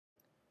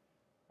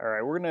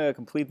Alright, we're going to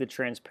complete the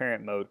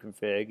transparent mode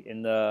config.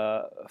 In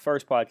the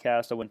first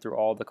podcast, I went through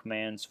all the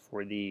commands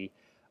for the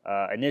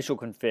initial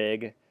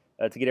config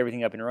to get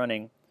everything up and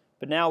running.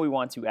 But now we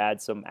want to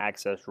add some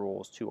access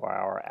rules to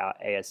our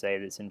ASA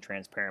that's in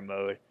transparent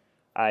mode.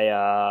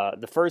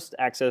 The first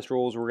access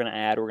rules we're going to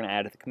add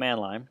at the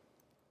command line.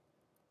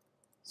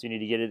 So you need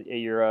to get it at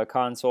your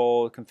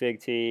console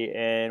config t,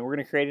 and we're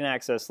going to create an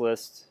access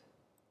list.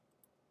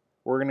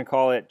 We're going to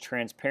call it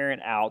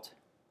transparent out.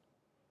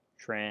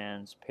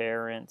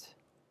 Transparent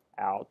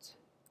out,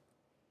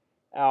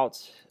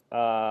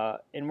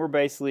 and we're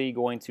basically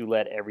going to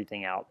let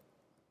everything out.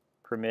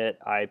 Permit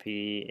IP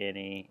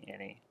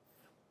any.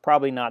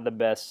 Probably not the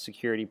best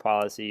security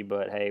policy,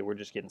 but hey, we're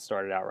just getting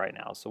started out right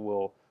now,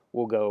 so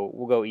we'll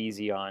go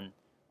easy on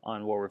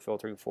what we're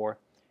filtering for.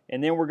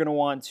 And then we're going to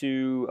want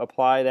to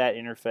apply that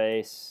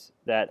interface,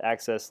 that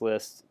access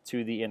list,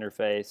 to the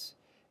interface.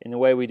 And the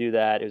way we do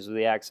that is with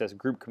the access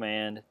group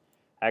command.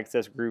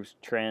 Access groups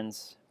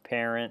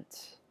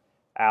transparent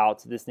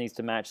out. This needs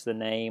to match the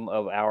name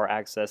of our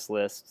access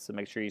list, so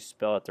make sure you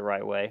spell it the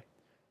right way.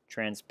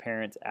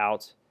 Transparent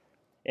out.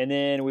 And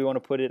then we want to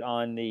put it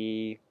on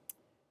the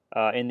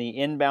in the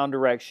inbound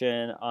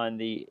direction on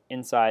the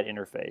inside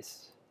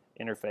interface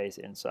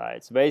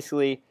inside. So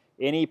basically,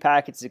 any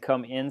packets that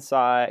come in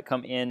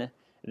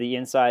the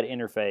inside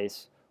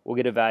interface will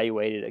get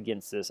evaluated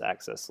against this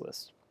access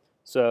list.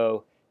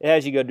 So it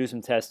has you go do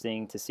some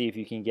testing to see if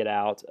you can get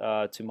out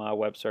to my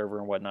web server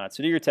and whatnot.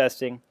 So do your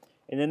testing,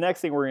 and the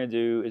next thing we're going to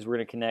do is we're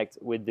going to connect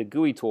with the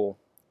GUI tool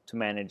to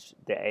manage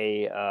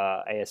the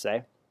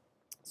ASA.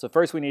 So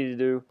first we need to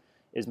do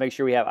is make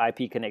sure we have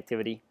IP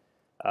connectivity.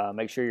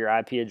 Make sure your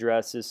IP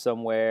address is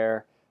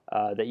somewhere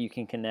that you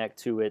can connect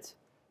to it.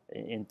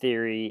 In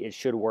theory, it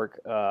should work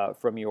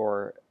from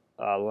your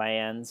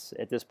LANs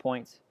at this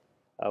point.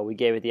 We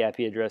gave it the IP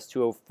address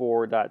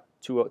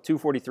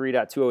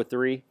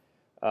 243.203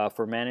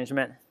 for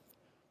management.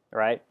 All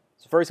right.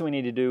 So first thing we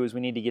need to do is we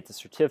need to get the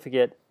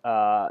certificate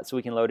so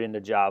we can load it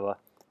into Java.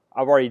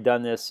 I've already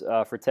done this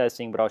for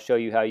testing, but I'll show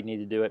you how you need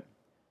to do it.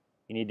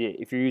 You need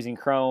to, if you're using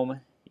Chrome,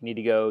 you need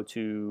to go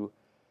to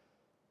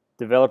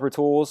Developer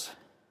Tools,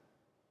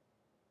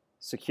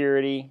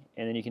 Security,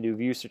 and then you can do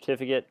View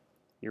Certificate.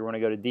 You want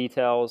to go to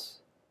Details,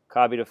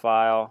 copy the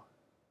file,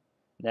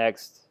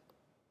 next,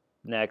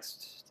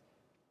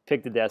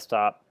 pick the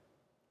desktop,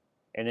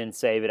 and then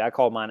save it. I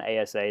called mine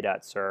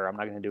asa.sir. I'm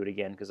not going to do it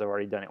again because I've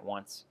already done it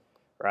once.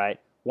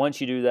 Right?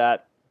 Once you do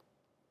that,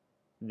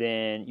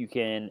 then you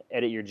can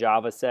edit your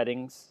Java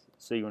settings.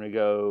 So you want to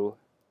go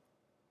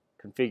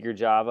configure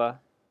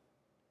Java.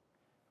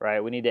 Right?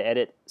 We need to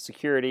edit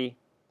security.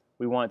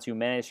 We want to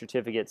manage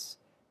certificates.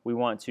 We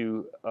want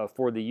to,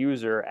 for the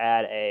user,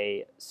 add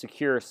a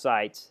secure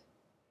site,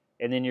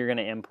 and then you're going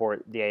to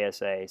import the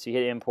ASA. So you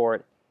hit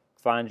import,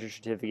 find your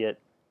certificate,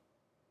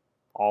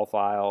 all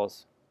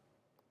files,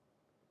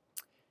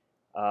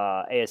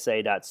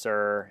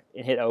 asa.sir,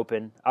 and hit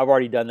open. I've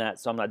already done that,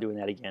 so I'm not doing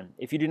that again.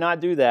 If you do not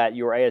do that,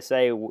 your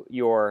ASA,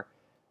 your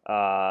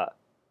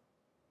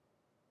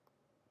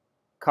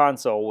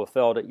console will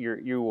fail to,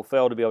 you will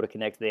fail to be able to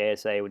connect to the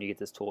ASA when you get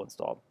this tool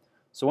installed.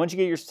 So once you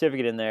get your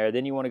certificate in there,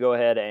 then you want to go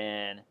ahead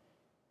and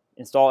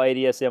install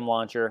ADSM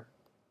launcher.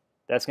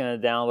 That's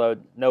going to download,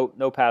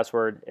 no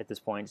password at this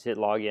point, just hit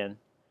login.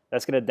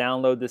 That's going to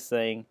download this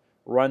thing,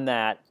 run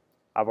that.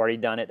 I've already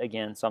done it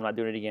again, so I'm not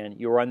doing it again.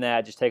 You'll run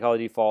that, just take all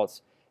the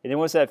defaults. And then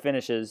once that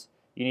finishes,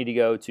 you need to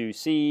go to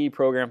C,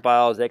 Program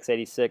Files,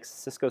 x86,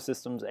 Cisco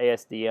Systems,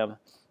 ASDM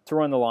to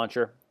run the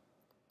launcher.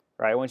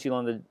 Right? Once you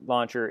run the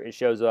launcher, it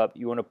shows up.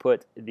 You want to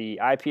put the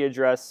IP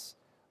address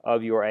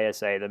of your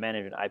ASA, the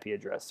management IP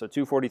address. So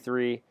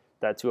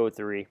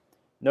 243.203.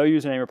 No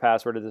username or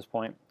password at this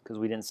point because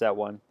we didn't set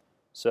one.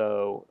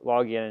 So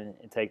log in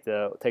and take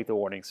the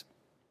warnings.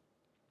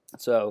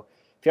 So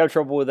if you have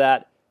trouble with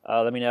that,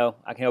 let me know.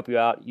 I can help you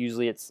out.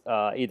 Usually it's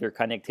either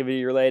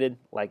connectivity related,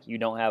 like you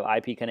don't have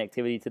IP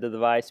connectivity to the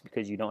device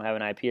because you don't have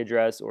an IP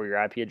address, or your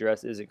IP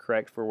address isn't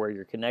correct for where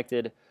you're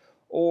connected,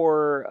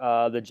 or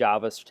the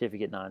Java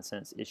certificate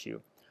nonsense issue.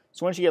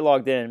 So once you get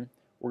logged in,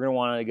 we're going to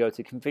want to go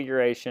to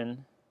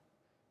Configuration,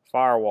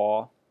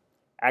 Firewall,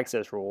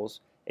 Access Rules,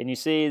 and you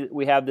see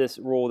we have this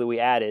rule that we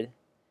added,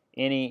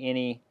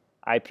 any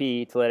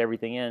IP to let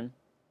everything in.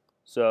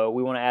 So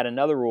we want to add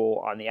another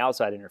rule on the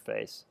outside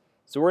interface.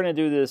 So we're going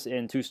to do this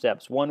in two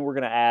steps. One, we're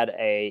going to add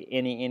a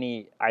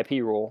any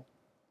IP rule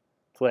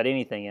to let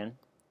anything in,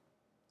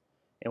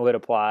 and we'll hit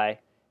apply,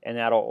 and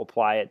that'll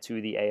apply it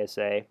to the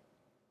ASA. If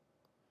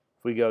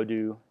we go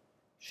do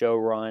show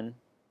run,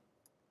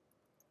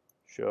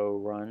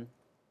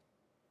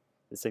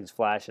 this thing's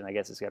flashing. I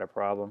guess it's got a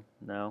problem.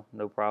 No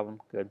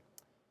problem. Good.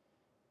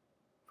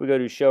 If we go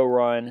to show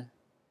run,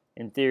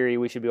 in theory,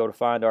 we should be able to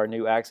find our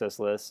new access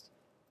list.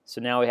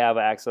 So now we have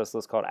an access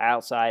list called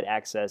outside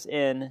access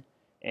in.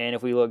 And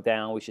if we look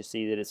down, we should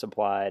see that it's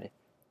applied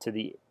to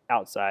the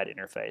outside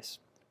interface.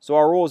 So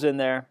our rule's in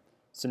there.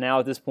 So now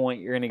at this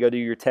point, you're going to go do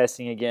your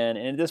testing again.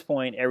 And at this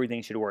point,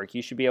 everything should work.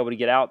 You should be able to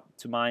get out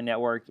to my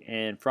network,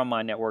 and from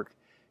my network,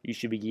 you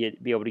should be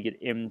able to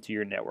get into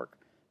your network.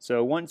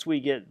 So once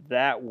we get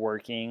that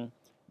working,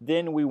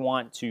 then we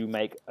want to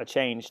make a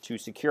change to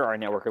secure our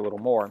network a little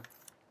more.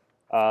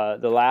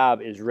 The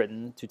lab is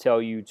written to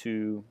tell you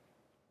to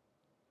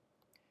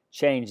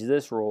change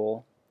this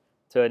rule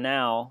to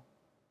now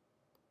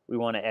we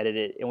want to edit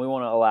it and we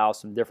want to allow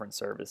some different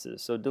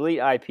services. So delete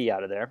IP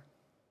out of there.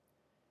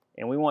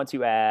 And we want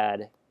to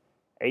add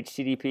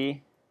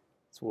HTTP,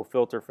 so we'll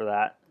filter for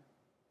that.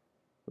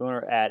 We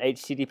want to add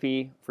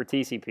HTTP for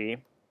TCP,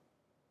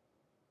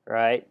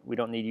 right? We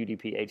don't need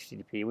UDP,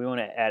 HTTP. We want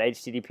to add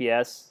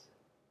HTTPS.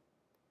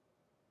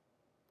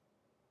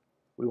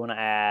 We want to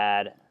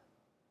add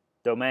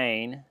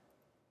domain,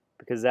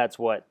 because that's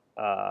what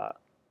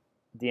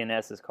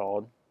DNS is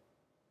called.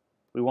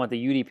 We want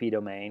the UDP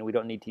domain. We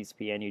don't need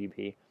TCP and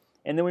UDP.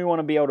 And then we want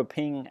to be able to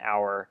ping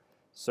our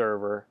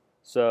server.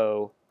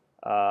 So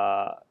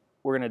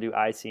we're going to do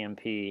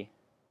ICMP,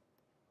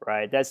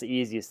 right? That's the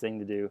easiest thing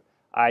to do,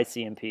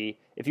 ICMP.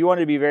 If you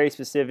wanted to be very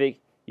specific,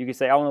 you could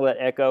say, I want to let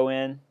echo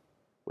in,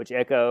 which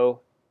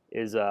echo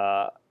is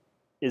the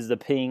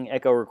ping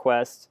echo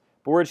request.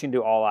 But we're just going to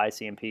do all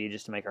ICMP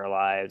just to make our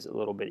lives a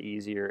little bit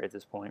easier at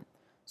this point.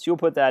 So you'll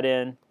put that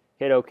in,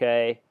 hit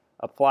OK,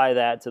 apply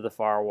that to the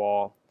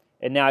firewall,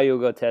 and now you'll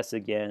go test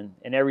again,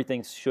 and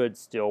everything should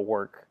still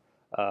work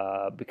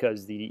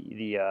because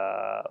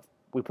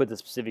we put the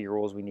specific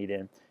rules we need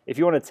in. If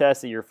you want to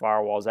test that your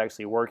firewall is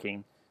actually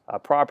working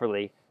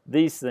properly,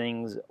 these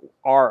things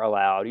are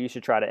allowed. You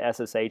should try to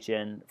SSH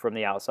in from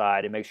the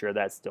outside and make sure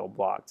that's still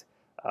blocked.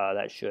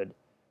 That should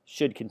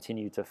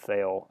continue to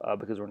fail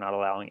because we're not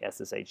allowing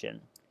SSH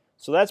in.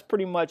 So that's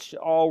pretty much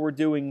all we're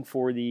doing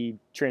for the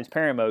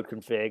transparent mode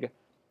config.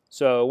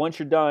 So once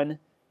you're done,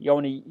 I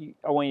want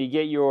you to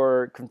get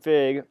your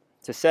config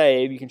to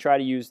save. You can try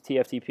to use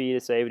TFTP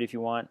to save it if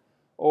you want,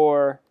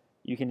 or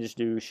you can just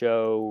do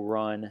show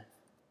run,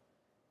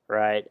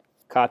 right?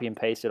 Copy and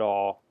paste it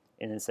all,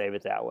 and then save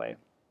it that way.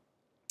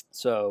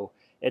 So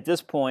at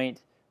this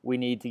point, we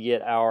need to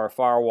get our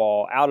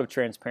firewall out of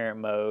transparent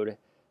mode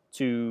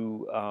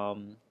to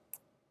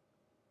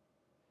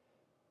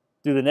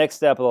do the next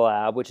step of the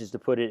lab, which is to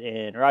put it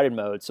in routed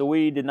mode. So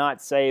we did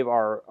not save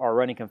our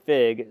running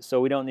config,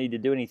 so we don't need to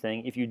do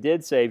anything. If you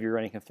did save your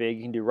running config,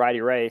 you can do write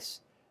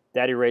erase.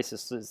 That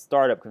erases the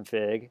startup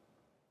config.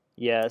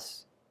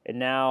 Yes. And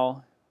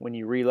now when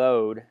you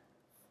reload,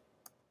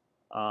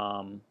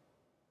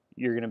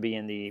 you're going to be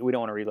in the, we don't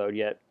want to reload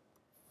yet.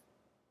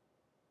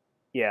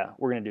 Yeah,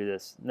 we're going to do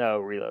this. No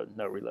reload,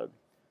 no reload.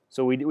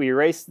 So we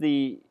erase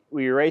the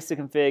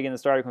config and the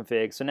startup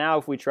config. So now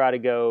if we try to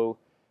go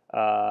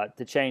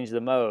to change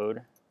the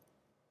mode,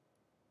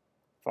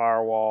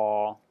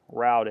 firewall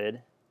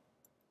routed,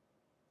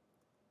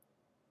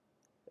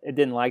 it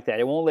didn't like that.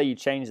 It won't let you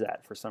change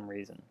that for some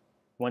reason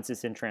once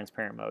it's in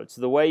transparent mode. So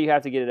the way you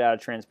have to get it out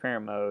of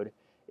transparent mode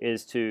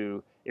is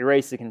to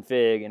erase the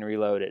config and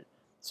reload it.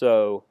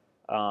 So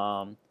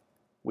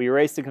we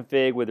erase the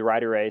config with the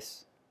write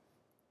erase,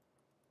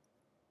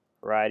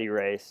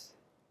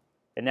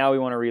 and now we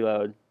want to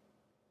reload.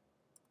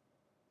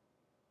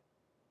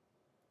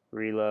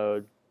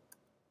 Reload.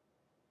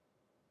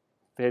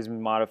 Has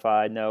been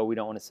modified. No, we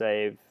don't want to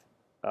save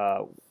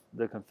the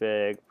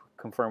config.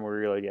 Confirm we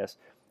reload. Yes.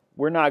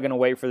 We're not going to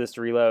wait for this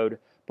to reload,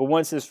 but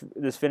once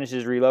this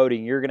finishes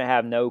reloading, you're going to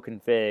have no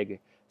config.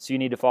 So you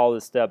need to follow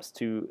the steps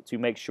to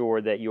make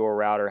sure that your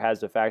router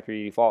has the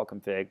factory default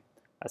config.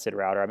 I said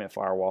router, I meant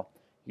firewall.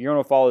 You're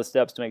going to follow the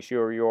steps to make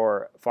sure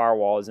your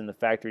firewall is in the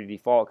factory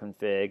default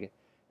config,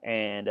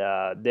 and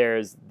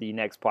there's the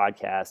next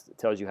podcast that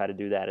tells you how to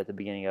do that at the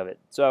beginning of it.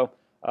 So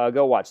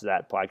go watch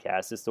that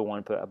podcast. It's the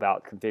one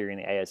about configuring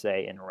the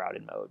ASA in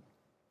routed mode.